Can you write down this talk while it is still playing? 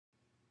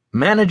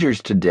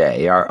Managers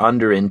today are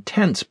under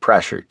intense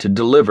pressure to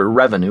deliver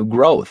revenue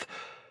growth,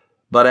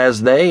 but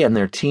as they and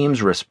their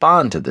teams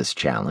respond to this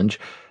challenge,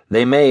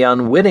 they may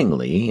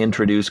unwittingly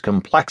introduce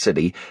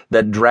complexity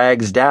that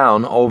drags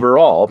down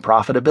overall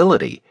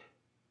profitability.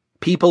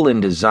 People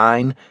in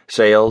design,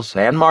 sales,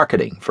 and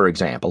marketing, for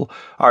example,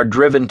 are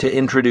driven to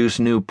introduce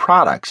new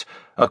products,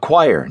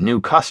 acquire new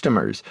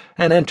customers,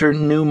 and enter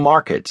new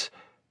markets.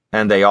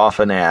 And they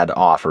often add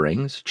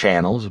offerings,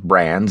 channels,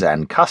 brands,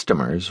 and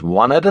customers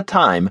one at a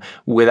time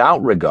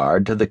without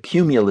regard to the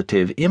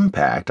cumulative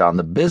impact on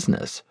the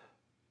business.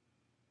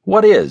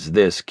 What is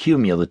this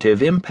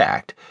cumulative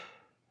impact?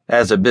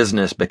 As a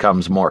business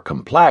becomes more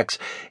complex,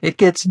 it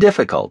gets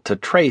difficult to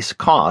trace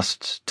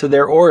costs to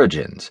their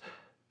origins.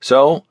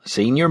 So,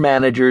 senior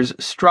managers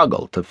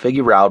struggle to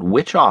figure out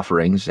which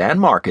offerings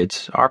and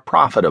markets are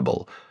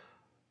profitable.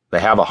 They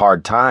have a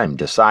hard time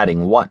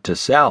deciding what to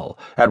sell,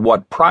 at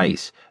what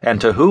price, and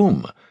to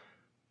whom.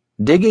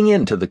 Digging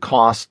into the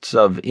costs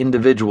of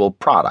individual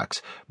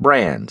products,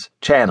 brands,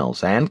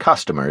 channels, and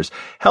customers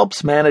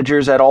helps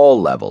managers at all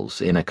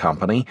levels in a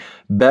company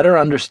better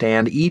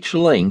understand each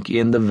link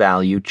in the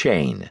value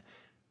chain.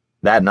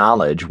 That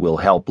knowledge will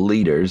help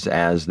leaders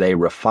as they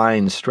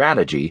refine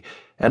strategy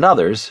and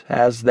others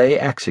as they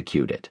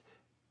execute it.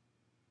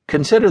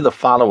 Consider the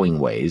following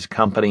ways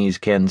companies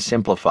can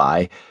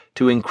simplify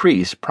to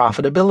increase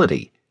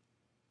profitability.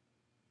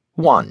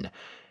 1.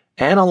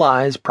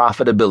 Analyze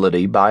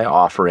profitability by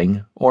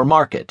offering or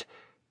market.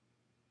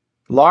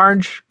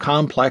 Large,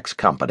 complex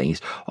companies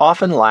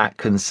often lack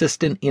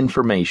consistent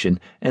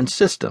information and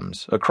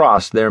systems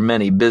across their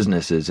many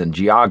businesses and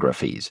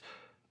geographies.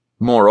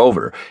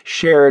 Moreover,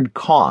 shared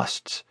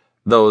costs,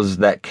 those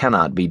that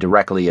cannot be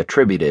directly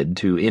attributed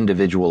to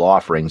individual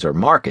offerings or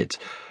markets,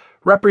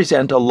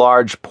 represent a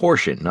large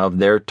portion of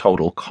their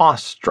total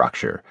cost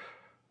structure.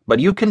 But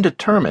you can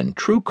determine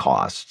true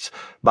costs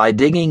by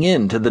digging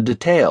into the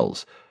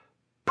details.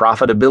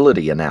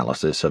 Profitability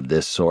analysis of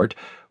this sort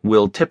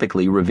will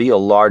typically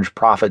reveal large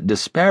profit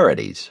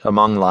disparities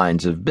among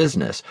lines of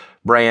business,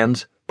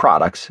 brands,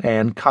 products,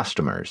 and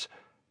customers.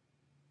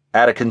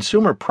 At a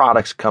consumer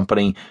products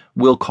company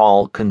we'll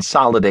call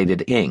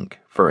Consolidated Inc.,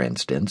 for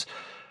instance,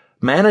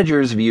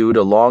 managers viewed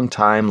a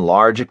long-time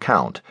large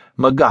account,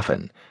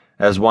 MacGuffin,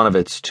 as one of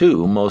its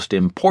two most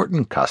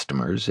important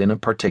customers in a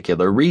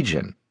particular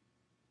region.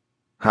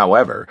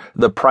 However,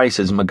 the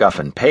prices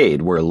MacGuffin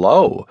paid were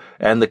low,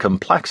 and the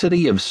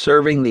complexity of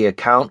serving the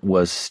account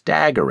was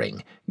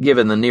staggering,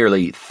 given the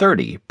nearly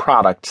 30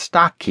 product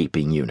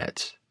stock-keeping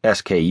units,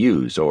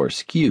 SKUs or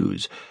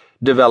SKUs,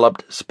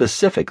 developed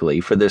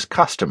specifically for this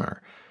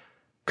customer.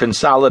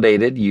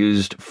 Consolidated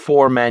used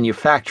 4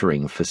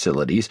 manufacturing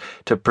facilities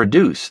to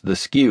produce the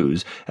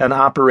SKUs and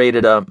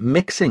operated a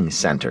mixing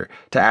center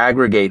to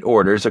aggregate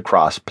orders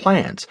across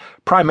plants,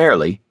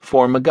 primarily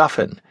for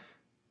MacGuffin.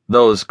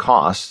 Those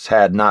costs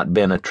had not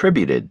been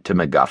attributed to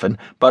MacGuffin,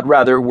 but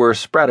rather were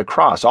spread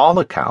across all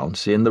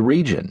accounts in the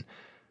region.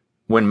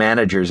 When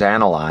managers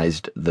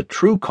analyzed the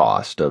true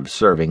cost of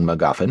serving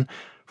MacGuffin,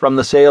 from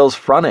the sales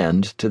front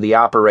end to the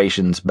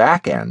operations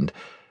back end,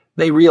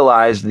 they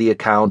realized the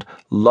account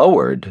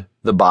lowered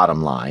the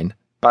bottom line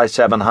by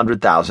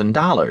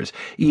 $700,000,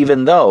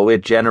 even though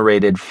it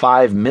generated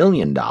 $5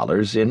 million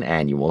in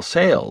annual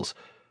sales.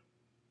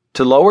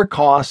 To lower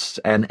costs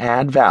and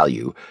add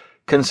value,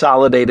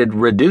 Consolidated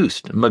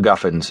reduced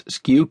MacGuffin's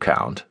SKU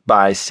count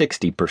by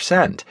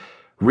 60%,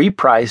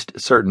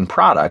 repriced certain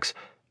products,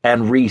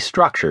 and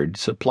restructured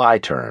supply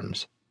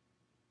terms.